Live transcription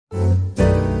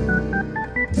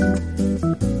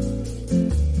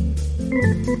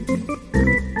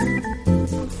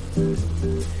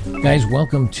Guys,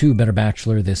 welcome to Better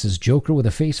Bachelor. This is Joker with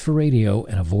a face for radio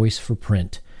and a voice for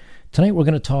print. Tonight we're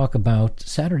going to talk about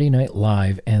Saturday Night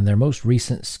Live and their most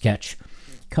recent sketch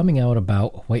coming out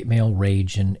about white male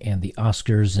rage and the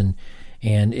Oscars,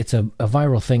 and it's a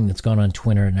viral thing that's gone on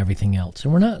Twitter and everything else.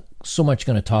 And we're not so much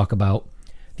going to talk about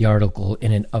the article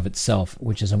in and of itself,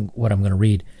 which is what I'm going to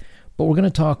read, but we're going to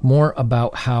talk more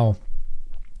about how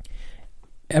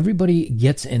everybody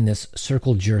gets in this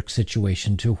circle jerk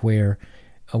situation to where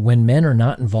when men are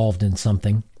not involved in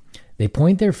something, they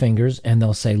point their fingers and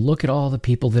they'll say, look at all the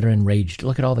people that are enraged.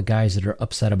 Look at all the guys that are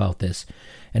upset about this.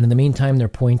 And in the meantime, they're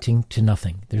pointing to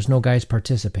nothing. There's no guys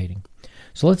participating.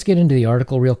 So let's get into the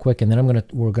article real quick, and then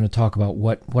we're going to talk about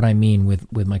what I mean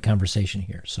with my conversation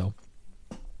here. So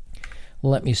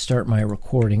let me start my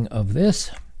recording of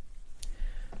this.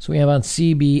 So we have on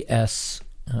CBS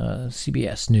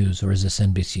News, or is this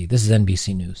NBC? This is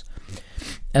NBC News.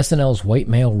 SNL's White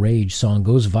Male Rage song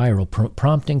goes viral,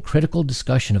 prompting critical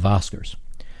discussion of Oscars.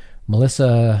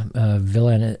 Melissa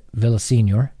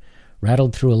Villaseñor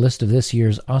rattled through a list of this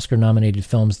year's Oscar-nominated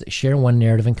films that share one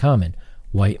narrative in common: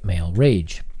 white male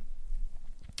rage.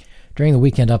 During the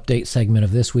Weekend Update segment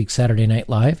of this week's Saturday Night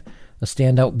Live, a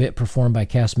standout bit performed by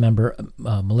cast member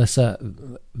Melissa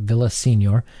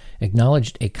Villaseñor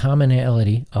acknowledged a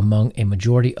commonality among a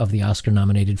majority of the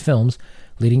Oscar-nominated films,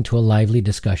 leading to a lively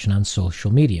discussion on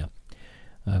social media.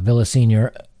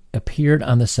 Villaseñor appeared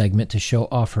on the segment to show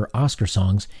off her Oscar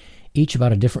songs, each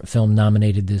about a different film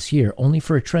nominated this year, only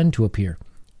for a trend to appear,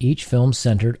 each film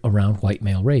centered around white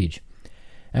male rage.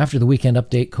 After the Weekend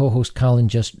Update, co-host Colin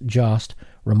Jost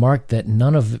remarked that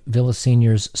none of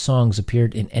Villaseñor's songs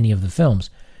appeared in any of the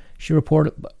films. She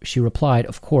replied,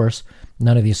 "Of course,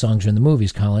 none of these songs are in the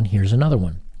movies, Colin. Here's another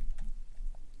one."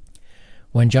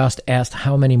 When Jost asked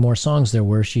how many more songs there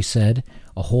were, she said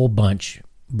a whole bunch,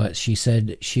 but she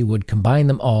said she would combine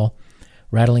them all,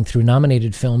 rattling through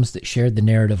nominated films that shared the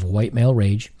narrative of white male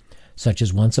rage, such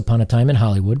as Once Upon a Time in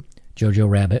Hollywood, Jojo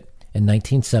Rabbit, and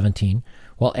 1917,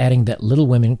 while adding that Little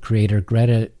Women creator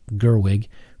Greta Gerwig,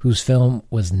 whose film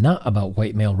was not about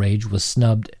white male rage, was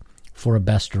snubbed for a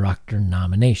Best Director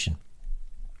nomination.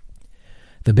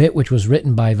 The bit, which was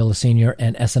written by Villaseñor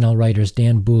and SNL writers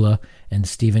Dan Bula and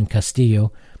Stephen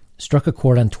Castillo, struck a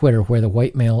chord on Twitter where the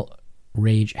white male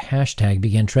rage hashtag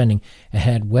began trending and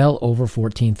had well over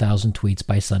 14,000 tweets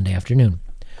by Sunday afternoon.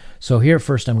 So here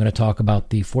first I'm going to talk about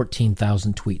the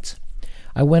 14,000 tweets.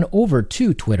 I went over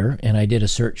to Twitter and I did a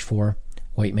search for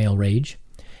white male rage.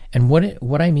 And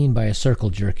what I mean by a circle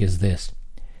jerk is this.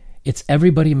 It's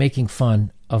everybody making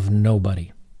fun of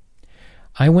nobody.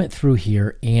 I went through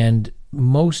here and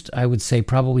most, I would say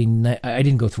probably, I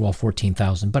didn't go through all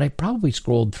 14,000, but I probably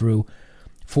scrolled through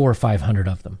 400 or 500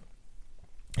 of them.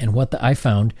 And what I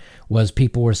found was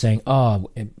people were saying, well,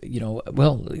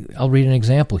 I'll read an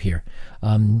example here.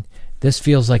 This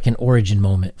feels like an origin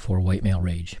moment for white male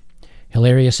rage.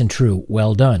 Hilarious and true.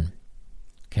 Well done.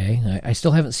 Okay. I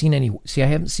still haven't seen any, I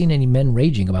haven't seen any men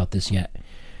raging about this yet.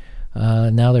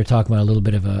 Now they're talking about a little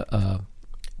bit of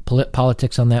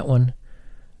politics on that one.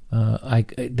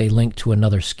 They link to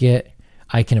another skit.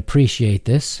 I can appreciate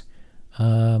this.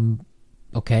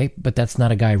 Okay, but that's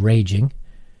not a guy raging.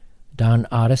 Don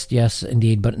Ottist, yes,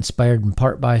 indeed, but inspired in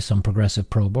part by some progressive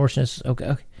pro-abortionists.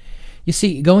 Okay. You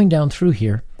see, going down through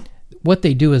here, what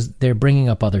they do is they're bringing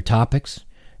up other topics.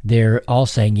 They're all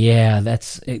saying,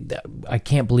 I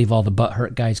can't believe all the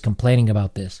butthurt guys complaining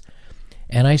about this.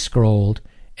 And I scrolled,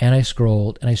 and I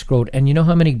scrolled, and I scrolled. And you know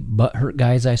how many butthurt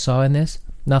guys I saw in this?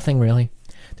 Nothing really.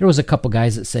 There was a couple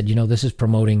guys that said, this is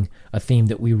promoting a theme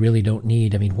that we really don't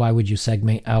need. I mean, why would you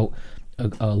segment out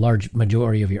a large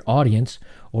majority of your audience?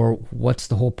 Or what's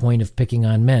the whole point of picking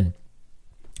on men?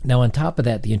 Now, on top of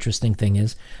that, the interesting thing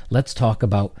is, let's talk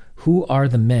about who are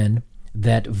the men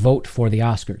that vote for the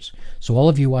Oscars. So all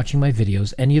of you watching my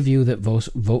videos, any of you that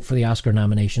vote for the Oscar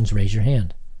nominations, raise your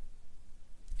hand.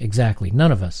 Exactly.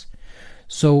 None of us.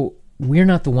 So we're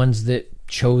not the ones that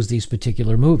chose these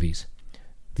particular movies.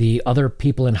 The other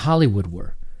people in Hollywood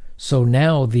were. So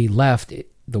now the left,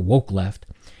 the woke left,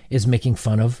 is making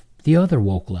fun of the other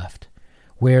woke left,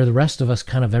 where the rest of us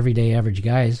kind of everyday average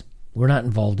guys, we're not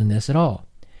involved in this at all.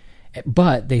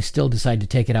 But they still decide to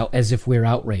take it out as if we're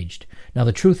outraged. Now,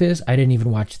 the truth is, I didn't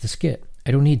even watch the skit.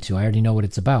 I don't need to. I already know what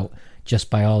it's about just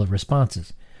by all the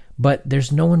responses. But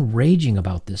there's no one raging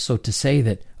about this. So to say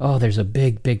that, there's a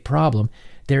big, big problem,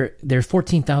 there's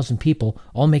 14,000 people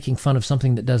all making fun of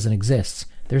something that doesn't exist.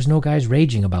 There's no guys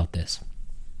raging about this.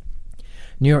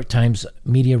 New York Times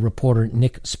media reporter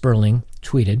Nick Sperling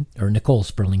tweeted, or Nicole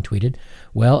Sperling tweeted,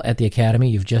 "Well, at the Academy,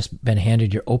 you've just been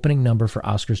handed your opening number for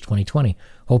Oscars 2020.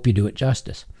 Hope you do it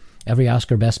justice. Every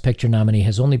Oscar Best Picture nominee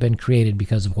has only been created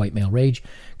because of white male rage.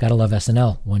 Gotta love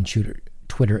SNL," one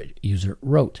Twitter user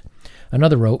wrote.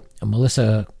 Another wrote,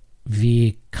 "Melissa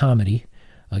V. Comedy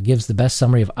gives the best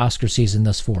summary of Oscar season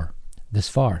thus far.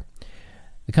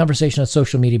 The conversation on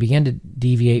social media began to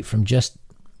deviate from just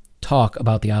talk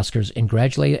about the Oscars and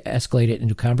gradually escalated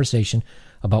into conversation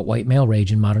about white male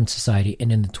rage in modern society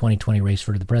and in the 2020 race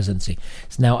for the presidency."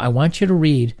 So now I want you to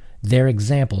read their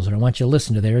examples, or I want you to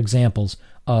listen to their examples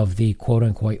of the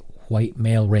quote-unquote white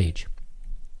male rage.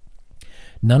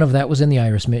 "None of that was in The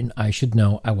Irishman. I should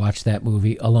know. I watched that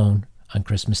movie alone on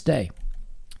Christmas Day."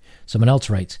 Someone else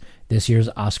writes, "This year's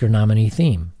Oscar nominee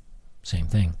theme." Same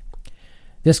thing.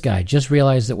 "This guy just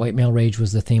realized that white male rage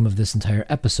was the theme of this entire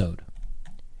episode.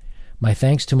 My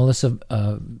thanks to Melissa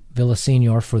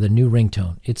Villasenor for the new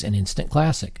ringtone. It's an instant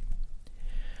classic.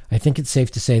 I think it's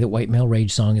safe to say that white male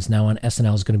rage song is now on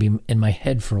SNL is going to be in my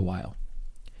head for a while."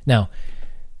 Now,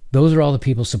 those are all the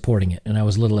people supporting it, and I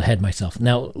was a little ahead myself.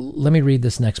 Now, let me read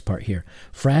this next part here.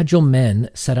 "Fragile Men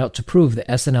set out to prove that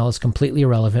SNL is completely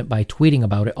irrelevant by tweeting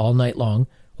about it all night long,"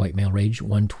 white male rage,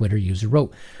 one Twitter user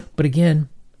wrote. But again,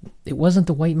 it wasn't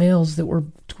the white males that were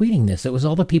tweeting this. It was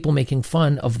all the people making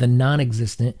fun of the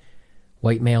non-existent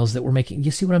white males that were making...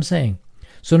 You see what I'm saying?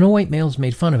 So no white males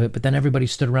made fun of it, but then everybody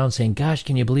stood around saying, "Gosh,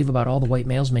 can you believe about all the white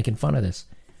males making fun of this?"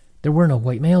 There were no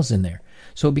white males in there.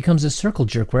 So it becomes a circle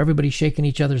jerk where everybody's shaking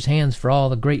each other's hands for all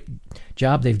the great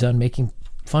job they've done making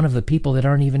fun of the people that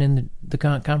aren't even in the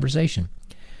conversation.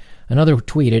 Another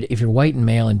tweeted, "If you're white and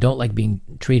male and don't like being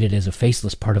treated as a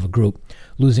faceless part of a group,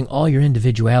 losing all your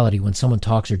individuality when someone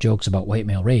talks or jokes about white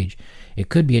male rage, it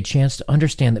could be a chance to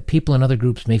understand that people in other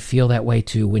groups may feel that way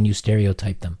too when you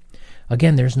stereotype them."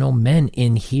 Again, there's no men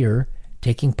in here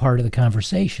taking part of the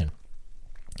conversation.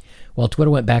 While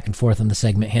Twitter went back and forth on the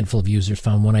segment, a handful of users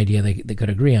found one idea they could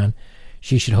agree on.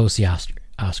 She should host the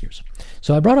Oscars.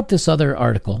 So I brought up this other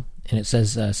article, and it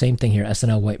says, same thing here,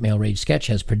 SNL white male rage sketch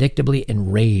has predictably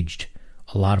enraged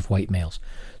a lot of white males.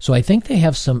 So I think they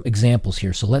have some examples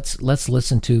here. So let's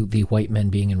listen to the white men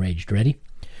being enraged. Ready?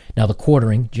 Now, The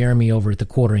Quartering, Jeremy over at The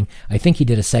Quartering, I think he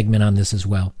did a segment on this as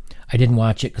well. I didn't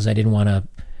watch it because I didn't want to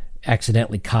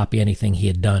accidentally copy anything he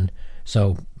had done.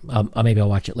 So maybe I'll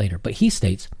watch it later. But he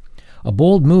states, "A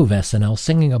bold move, SNL,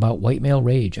 singing about white male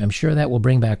rage. I'm sure that will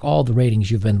bring back all the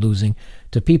ratings you've been losing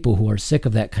to people who are sick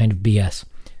of that kind of BS.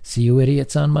 See you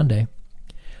idiots on Monday."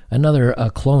 Another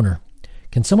cloner.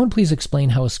 "Can someone please explain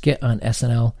how a skit on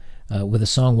SNL with a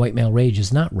song White Male Rage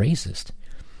is not racist?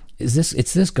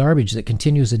 It's this garbage that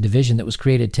continues a division that was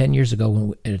created 10 years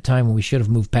ago at a time when we should have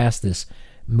moved past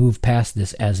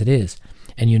this as it is,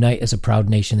 and unite as a proud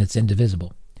nation that's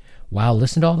indivisible. Wow,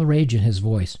 listen to all the rage in his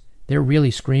voice. They're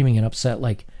really screaming and upset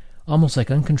almost like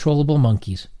uncontrollable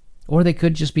monkeys. Or they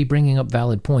could just be bringing up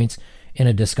valid points in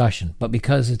a discussion. But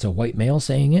because it's a white male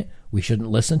saying it, we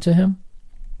shouldn't listen to him?"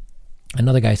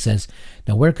 Another guy says,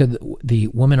 "Now where could the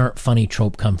women aren't funny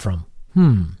trope come from?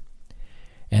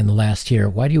 And the last here,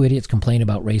 "Why do you idiots complain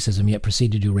about racism yet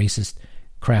proceed to do racist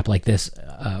crap like this,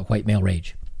 white male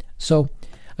rage?" So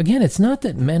again, it's not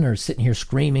that men are sitting here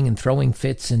screaming and throwing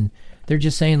fits, and they're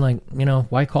just saying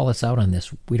why call us out on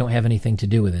this? We don't have anything to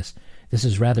do with this. This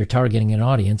is rather targeting an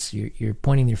audience. You're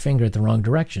pointing your finger at the wrong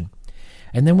direction.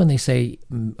 And then when they say,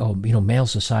 male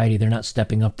society, they're not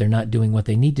stepping up, they're not doing what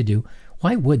they need to do,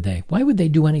 why would they? Why would they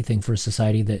do anything for a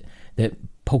society that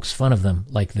pokes fun of them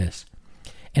like this?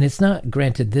 And it's not,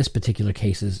 granted, this particular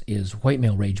case is white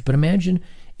male rage, but imagine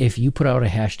if you put out a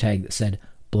hashtag that said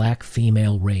black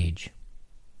female rage.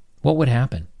 What would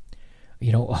happen?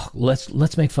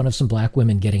 Let's make fun of some black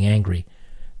women getting angry.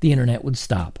 The internet would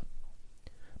stop.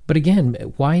 But again,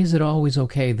 why is it always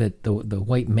okay that the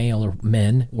white male or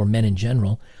men in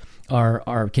general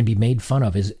can be made fun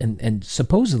of? And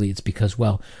supposedly it's because,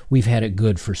 we've had it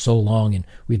good for so long and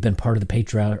we've been part of the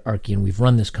patriarchy and we've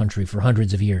run this country for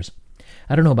hundreds of years.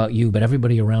 I don't know about you, but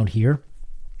everybody around here,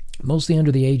 mostly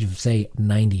under the age of, say,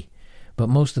 90, but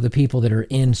most of the people that are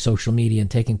in social media and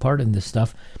taking part in this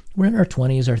stuff, we're in our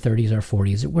 20s, our 30s, our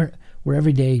 40s. We're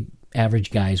everyday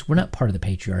average guys. We're not part of the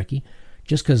patriarchy.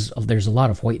 Just because there's a lot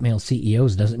of white male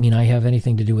CEOs doesn't mean I have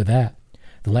anything to do with that.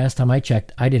 The last time I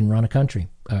checked, I didn't run a country.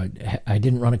 I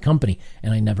didn't run a company,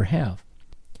 and I never have.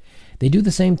 They do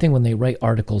the same thing when they write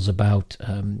articles about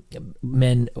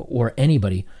men or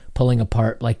anybody pulling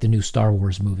apart like the new Star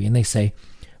Wars movie. And they say,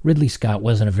 Ridley Scott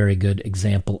wasn't a very good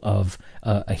example of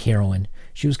a heroine.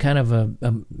 She was kind of a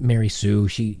Mary Sue.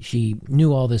 She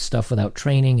knew all this stuff without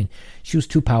training, and she was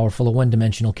too powerful, a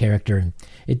one-dimensional character,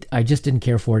 and I just didn't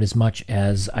care for it as much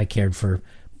as I cared for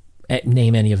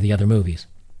name any of the other movies.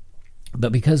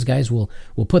 But because guys will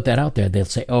put that out there, they'll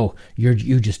say, "Oh,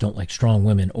 you just don't like strong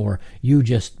women," or "You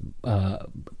just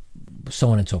so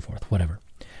on and so forth," whatever.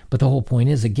 But the whole point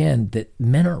is, again, that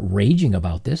men aren't raging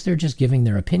about this. They're just giving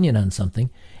their opinion on something,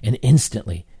 and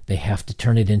instantly they have to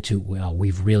turn it into, well,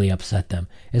 we've really upset them,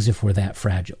 as if we're that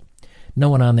fragile. No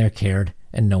one on there cared,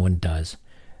 and no one does.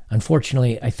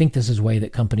 Unfortunately, I think this is a way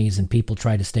that companies and people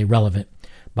try to stay relevant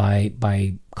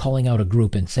by calling out a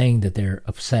group and saying that they're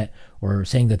upset or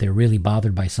saying that they're really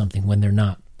bothered by something when they're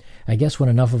not. I guess when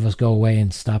enough of us go away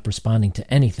and stop responding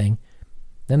to anything,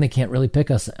 then they can't really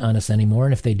pick on us anymore,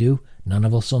 and if they do, none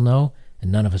of us will know, and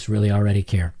none of us really already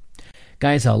care.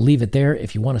 Guys, I'll leave it there.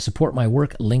 If you want to support my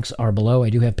work, links are below. I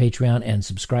do have Patreon and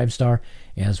Subscribestar,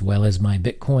 as well as my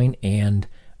Bitcoin and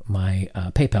my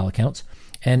PayPal accounts.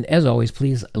 And as always,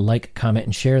 please like, comment,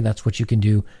 and share. That's what you can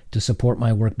do to support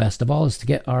my work. Best of all is to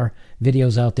get our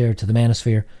videos out there to the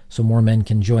manosphere so more men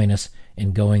can join us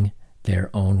in going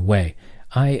their own way.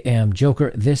 I am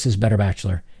Joker. This is Better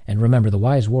Bachelor. And remember, the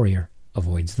wise warrior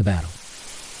avoids the battle.